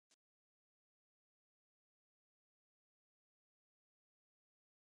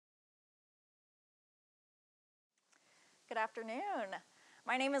Good afternoon.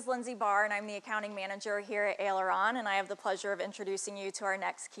 My name is Lindsay Barr, and I'm the accounting manager here at Aileron, and I have the pleasure of introducing you to our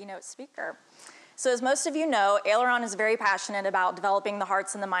next keynote speaker. So as most of you know, Aileron is very passionate about developing the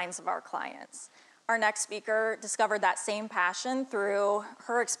hearts and the minds of our clients. Our next speaker discovered that same passion through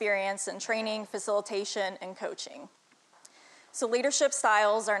her experience in training, facilitation, and coaching. So leadership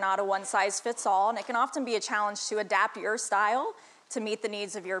styles are not a one-size-fits-all, and it can often be a challenge to adapt your style to meet the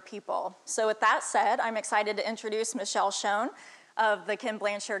needs of your people. So with that said, I'm excited to introduce Shone of the Kim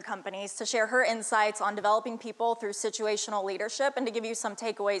Blanchard Companies to share her insights on developing people through situational leadership and to give you some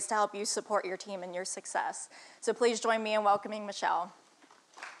takeaways to help you support your team and your success. So please join me in welcoming Michelle.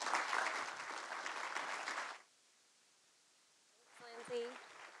 Thanks, Lindsay.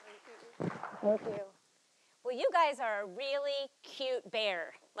 Thank you. Well, you guys are a really cute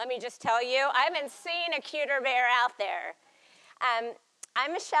bear. Let me just tell you, I haven't seen a cuter bear out there.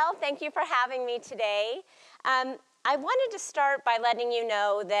 I'm Michelle. Thank you for having me today. I wanted to start by letting you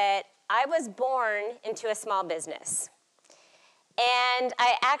know that I was born into a small business. And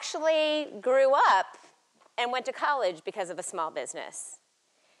I actually grew up and went to college because of a small business.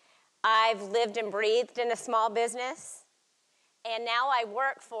 I've lived and breathed in a small business. And now I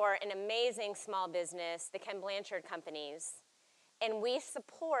work for an amazing small business, the Kim Blanchard Companies. And we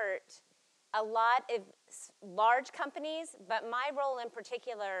support a lot of large companies, but my role in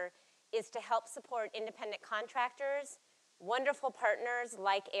particular is to help support independent contractors, wonderful partners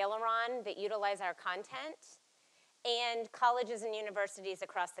like Aileron that utilize our content, and colleges and universities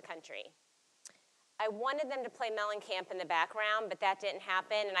across the country. I wanted them to play Mellencamp in the background, but that didn't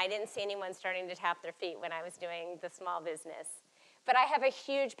happen, and I didn't see anyone starting to tap their feet when I was doing the small business. But I have a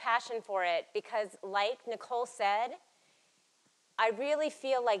huge passion for it because, like Nicole said, I really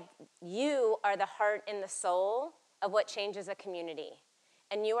feel like you are the heart and the soul of what changes a community.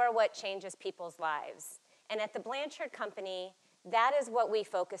 And you are what changes people's lives. And at the Blanchard Company, that is what we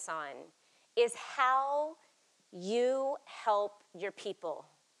focus on, is how you help your people.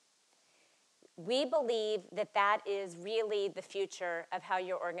 We believe that that is really the future of how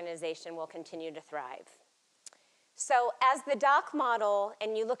your organization will continue to thrive. So as the doc model,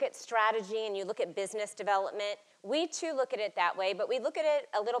 and you look at strategy and you look at business development, we too look at it that way, but we look at it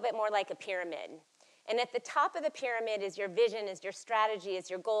a little bit more like a pyramid. And at the top of the pyramid is your vision, is your strategy, is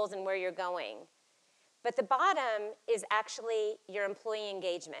your goals, and where you're going. But the bottom is actually your employee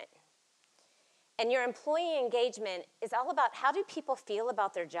engagement. And your employee engagement is all about how do people feel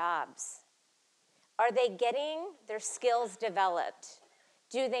about their jobs? Are they getting their skills developed?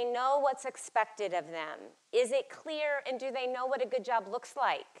 Do they know what's expected of them? Is it clear, and do they know what a good job looks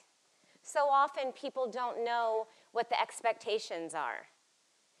like? So often people don't know what the expectations are.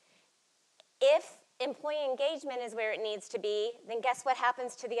 If employee engagement is where it needs to be, then guess what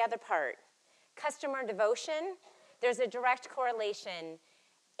happens to the other part? Customer devotion, there's a direct correlation.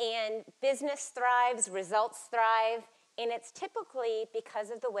 And business thrives, results thrive, and it's typically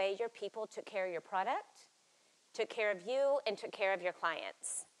because of the way your people took care of your product, took care of you, and took care of your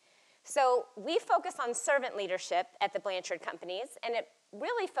clients. So we focus on servant leadership at the Blanchard Companies, and it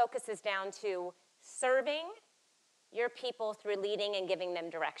really focuses down to serving your people through leading and giving them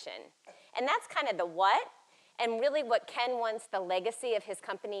direction. And that's kind of the what, and really what Ken wants the legacy of his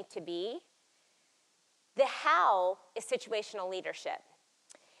company to be. The how is situational leadership.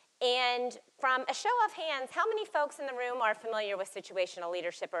 And from a show of hands, how many folks in the room are familiar with situational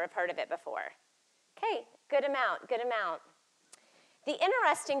leadership or have heard of it before? Okay, good amount, good amount. The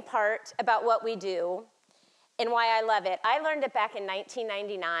interesting part about what we do and why I love it, I learned it back in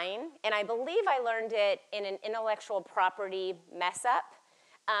 1999, and I believe I learned it in an intellectual property mess-up.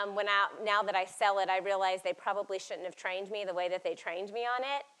 Now that I sell it, I realize they probably shouldn't have trained me the way that they trained me on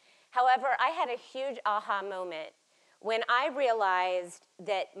it. However, I had a huge aha moment when I realized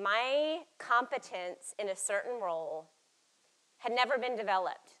that my competence in a certain role had never been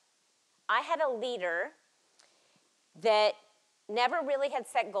developed. I had a leader that never really had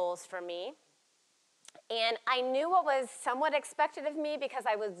set goals for me, and I knew what was somewhat expected of me because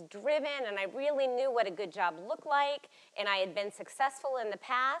I was driven and I really knew what a good job looked like, and I had been successful in the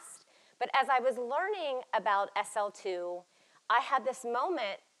past. But as I was learning about SL2, I had this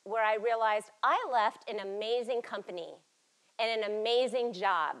moment where I realized I left an amazing company and an amazing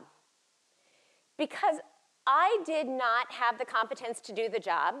job because I did not have the competence to do the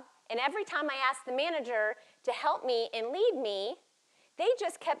job. And every time I asked the manager to help me and lead me, they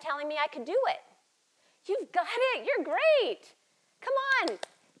just kept telling me I could do it. You've got it, you're great. Come on,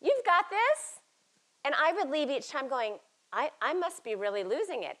 you've got this. And I would leave each time going, I must be really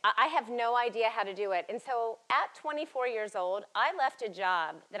losing it. I have no idea how to do it. And so at 24 years old, I left a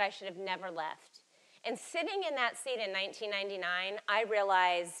job that I should have never left. And sitting in that seat in 1999, I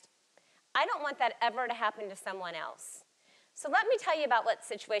realized I don't want that ever to happen to someone else. So let me tell you about what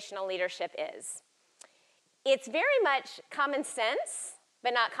situational leadership is. It's very much common sense,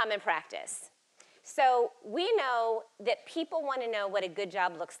 but not common practice. So we know that people want to know what a good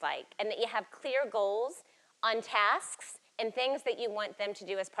job looks like and that you have clear goals on tasks and things that you want them to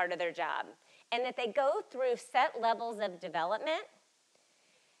do as part of their job, and that they go through set levels of development.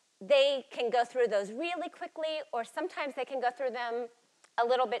 They can go through those really quickly, or sometimes they can go through them a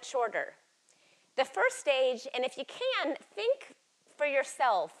little bit shorter. The first stage, and if you can, think for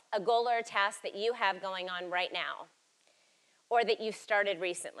yourself a goal or a task that you have going on right now, or that you started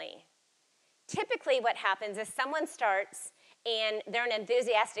recently. Typically what happens is someone starts and they're an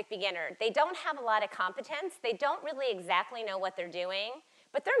enthusiastic beginner. They don't have a lot of competence. They don't really exactly know what they're doing,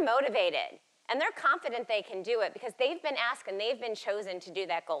 but they're motivated and they're confident they can do it because they've been asked and they've been chosen to do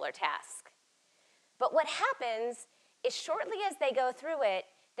that goal or task. But what happens is shortly as they go through it,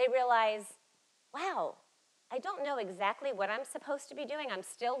 they realize, wow, I don't know exactly what I'm supposed to be doing. I'm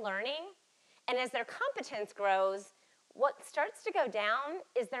still learning. And as their competence grows, what starts to go down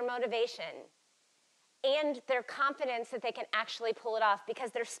is their motivation and their confidence that they can actually pull it off because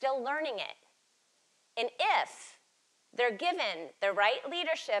they're still learning it. And if they're given the right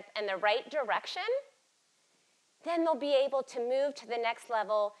leadership and the right direction, then they'll be able to move to the next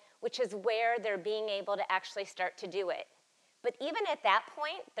level, which is where they're being able to actually start to do it. But even at that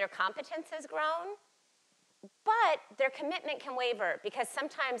point, their competence has grown, but their commitment can waver because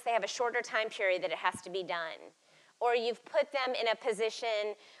sometimes they have a shorter time period that it has to be done. Or you've put them in a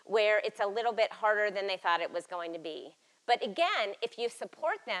position where it's a little bit harder than they thought it was going to be. But again, if you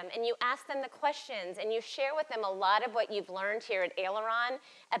support them and you ask them the questions and you share with them a lot of what you've learned here at Aileron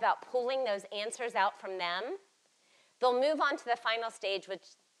about pulling those answers out from them, they'll move on to the final stage,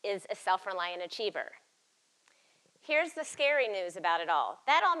 which is a self-reliant achiever. Here's the scary news about it all.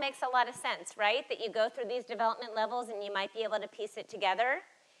 That all makes a lot of sense, right? That you go through these development levels and you might be able to piece it together.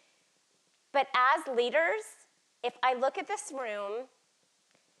 But as leaders, if I look at this room,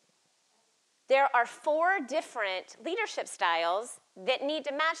 there are 4 different leadership styles that need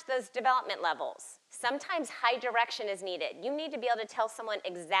to match those development levels. Sometimes high direction is needed. You need to be able to tell someone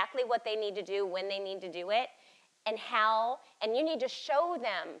exactly what they need to do, when they need to do it, and how, and you need to show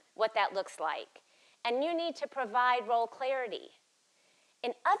them what that looks like. And you need to provide role clarity.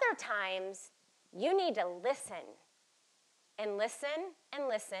 In other times, you need to listen and listen and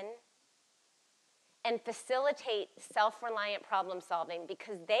listen and facilitate self-reliant problem solving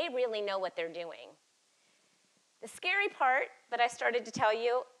because they really know what they're doing. The scary part that I started to tell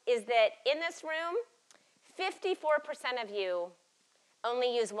you is that in this room, 54% of you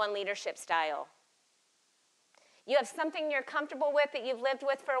only use one leadership style. You have something you're comfortable with that you've lived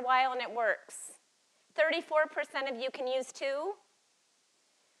with for a while and it works. 34% of you can use 2.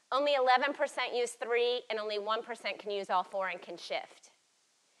 Only 11% use 3, and only 1% can use all 4 and can shift.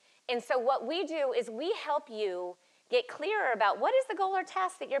 And so what we do is we help you get clearer about what is the goal or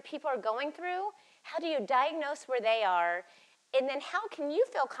task that your people are going through, how do you diagnose where they are, and then how can you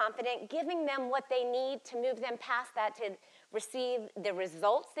feel confident giving them what they need to move them past that to receive the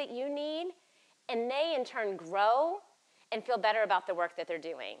results that you need, and they in turn grow and feel better about the work that they're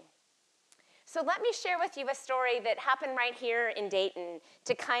doing. So let me share with you a story that happened right here in Dayton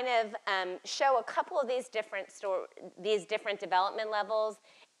to kind of show a couple of these different development levels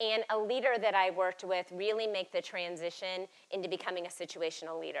and a leader that I worked with really make the transition into becoming a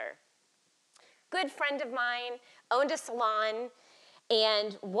situational leader. Good friend of mine owned a salon,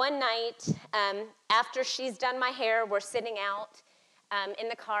 and one night after she's done my hair, we're sitting out in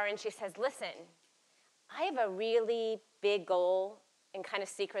the car, and she says, listen, I have a really big goal and kind of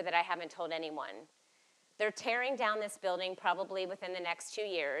secret that I haven't told anyone. They're tearing down this building probably within the next 2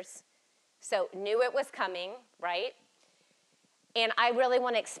 years. So knew it was coming, right? And I really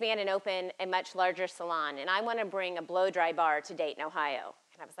want to expand and open a much larger salon. And I want to bring a blow-dry bar to Dayton, Ohio.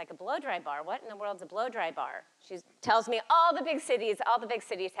 And I was like, a blow-dry bar? What in the world's a blow-dry bar? She tells me all the big cities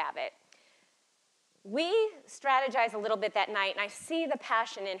have it. We strategize a little bit that night, and I see the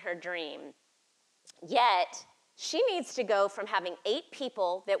passion in her dream. Yet, she needs to go from having 8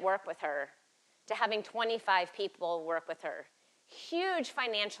 people that work with her to having 25 people work with her. Huge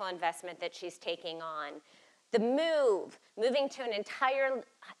financial investment that she's taking on. The moving to an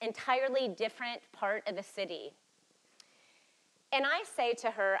entirely different part of the city. And I say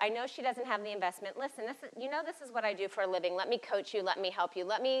to her, I know she doesn't have the investment. Listen, this is what I do for a living. Let me coach you. Let me help you.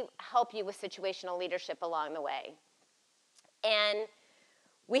 Let me help you with situational leadership along the way. And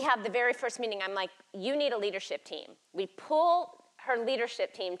we have the very first meeting. I'm like, you need a leadership team. We pull her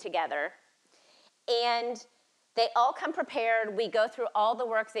leadership team together, And they all come prepared. We go through all the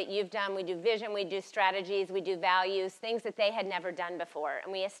work that you've done. We do vision, we do strategies, we do values, things that they had never done before,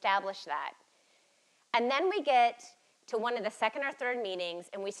 and we establish that. And then we get to one of the second or third meetings,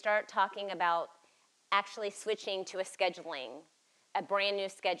 and we start talking about actually switching to a brand new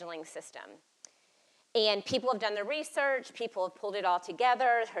scheduling system. And people have done the research, people have pulled it all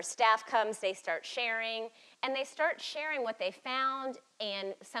together, her staff comes, they start sharing, and they start sharing what they found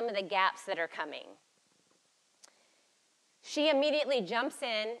and some of the gaps that are coming. She immediately jumps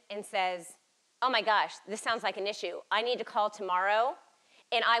in and says, oh my gosh, this sounds like an issue. I need to call tomorrow,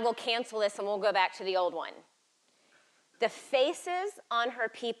 and I will cancel this, and we'll go back to the old one. The faces on her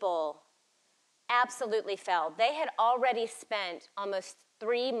people absolutely fell. They had already spent almost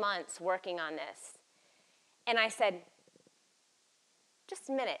 3 months working on this. And I said, just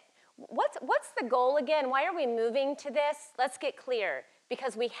a minute. What's the goal again? Why are we moving to this? Let's get clear,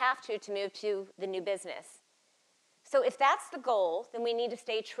 because we have to move to the new business. So if that's the goal, then we need to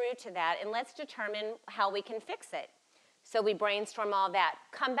stay true to that, and let's determine how we can fix it. So we brainstorm all that,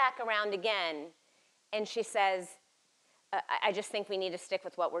 come back around again, and she says, I just think we need to stick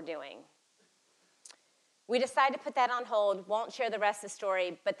with what we're doing. We decide to put that on hold, won't share the rest of the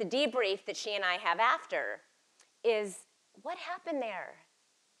story, but the debrief that she and I have after is, what happened there?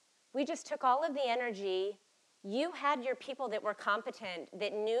 We just took all of the energy. You had your people that were competent,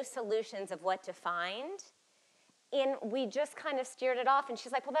 that knew solutions of what to find, and we just kind of steered it off. And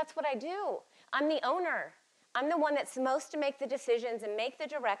she's like, well, that's what I do. I'm the owner. I'm the one that's supposed to make the decisions and make the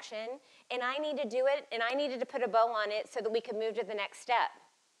direction, and I need to do it, and I needed to put a bow on it so that we could move to the next step.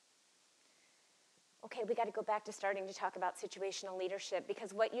 Okay, we got to go back to starting to talk about situational leadership,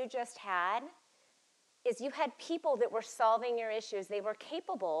 because what you just had is you had people that were solving your issues. They were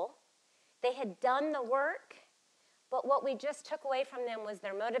capable. They had done the work, but what we just took away from them was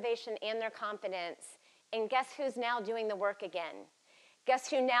their motivation and their confidence. And guess who's now doing the work again? Guess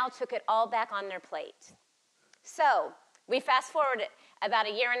who now took it all back on their plate? So we fast forward about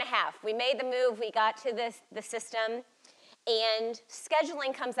 1.5 years. We made the move. We got to the system, and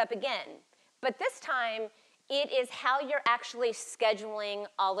scheduling comes up again. But this time, it is how you're actually scheduling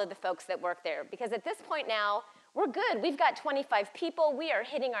all of the folks that work there. Because at this point now, we're good. We've got 25 people. We are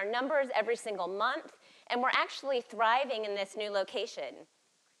hitting our numbers every single month, and we're actually thriving in this new location.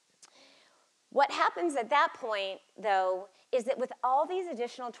 What happens at that point, though, is that with all these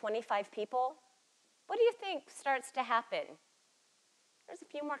additional 25 people, what do you think starts to happen? There's a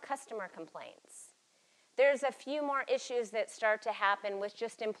few more customer complaints. There's a few more issues that start to happen with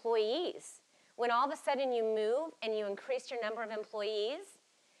just employees. When all of a sudden you move and you increase your number of employees,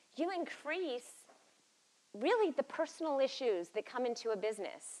 you increase really the personal issues that come into a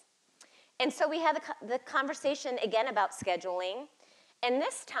business. And so we had the conversation again about scheduling, and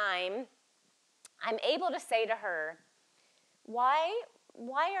this time I'm able to say to her, why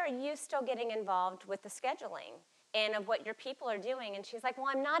are you still getting involved with the scheduling and of what your people are doing? And she's like, well,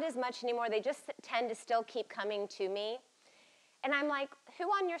 I'm not as much anymore. They just tend to still keep coming to me. And I'm like, who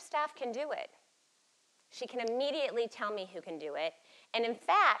on your staff can do it? She can immediately tell me who can do it. And in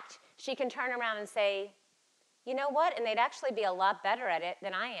fact, she can turn around and say, you know what? And they'd actually be a lot better at it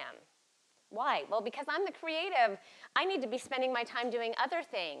than I am. Why? Well, because I'm the creative. I need to be spending my time doing other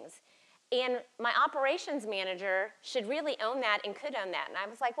things. And my operations manager should really own that and could own that. And I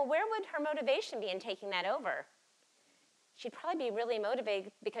was like, well, where would her motivation be in taking that over? She'd probably be really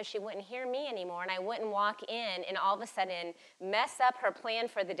motivated because she wouldn't hear me anymore, and I wouldn't walk in and all of a sudden mess up her plan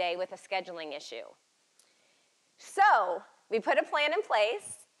for the day with a scheduling issue. So we put a plan in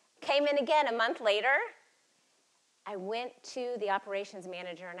place, came in again a month later. I went to the operations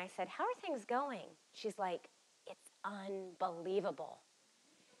manager and I said, how are things going? She's like, it's unbelievable.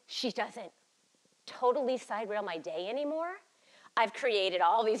 She doesn't totally side rail my day anymore. I've created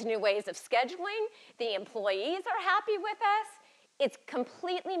all these new ways of scheduling. The employees are happy with us. It's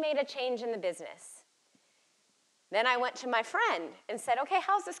completely made a change in the business. Then I went to my friend and said, okay,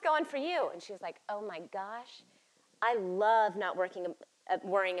 how's this going for you? And she was like, oh my gosh, I love not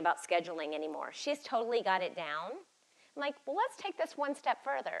worrying about scheduling anymore. She's totally got it down. I'm like, well, let's take this one step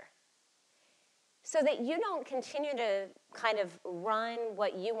further. So that you don't continue to kind of run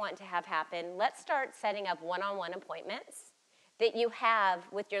what you want to have happen, let's start setting up one-on-one appointments that you have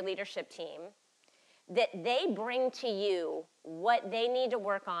with your leadership team, that they bring to you what they need to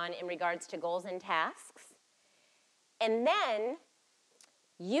work on in regards to goals and tasks, and then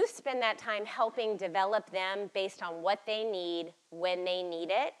you spend that time helping develop them based on what they need, when they need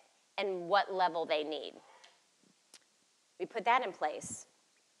it, and what level they need. We put that in place.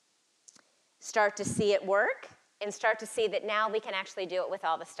 Start to see it work, and start to see that now we can actually do it with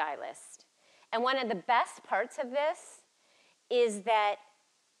all the stylists. And one of the best parts of this is that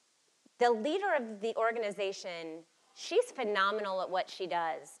the leader of the organization, she's phenomenal at what she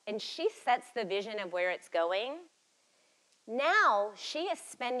does, and she sets the vision of where it's going. Now she is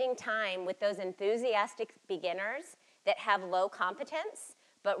spending time with those enthusiastic beginners that have low competence,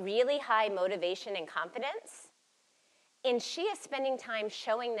 but really high motivation and confidence. And she is spending time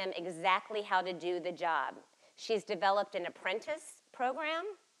showing them exactly how to do the job. She's developed an apprentice program.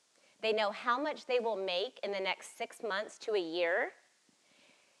 They know how much they will make in the next 6 months to a year.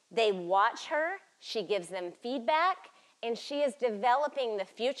 They watch her, she gives them feedback, and she is developing the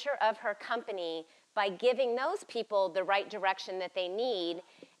future of her company by giving those people the right direction that they need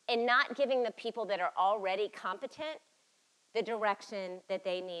and not giving the people that are already competent the direction that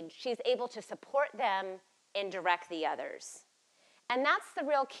they need. She's able to support them and direct the others. And that's the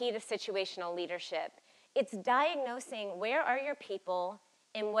real key to situational leadership. It's diagnosing where are your people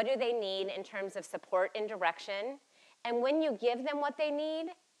and what do they need in terms of support and direction. And when you give them what they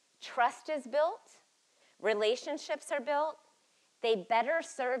need, trust is built, relationships are built, they better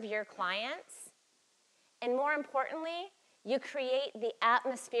serve your clients, and more importantly, you create the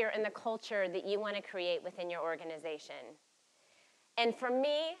atmosphere and the culture that you want to create within your organization. And for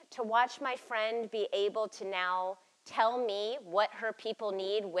me, to watch my friend be able to now tell me what her people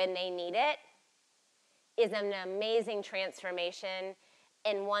need when they need it is an amazing transformation,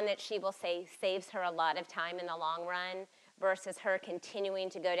 and one that she will say saves her a lot of time in the long run versus her continuing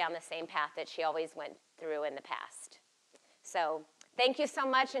to go down the same path that she always went through in the past. So thank you so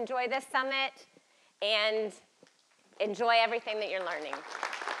much. Enjoy this summit and enjoy everything that you're learning.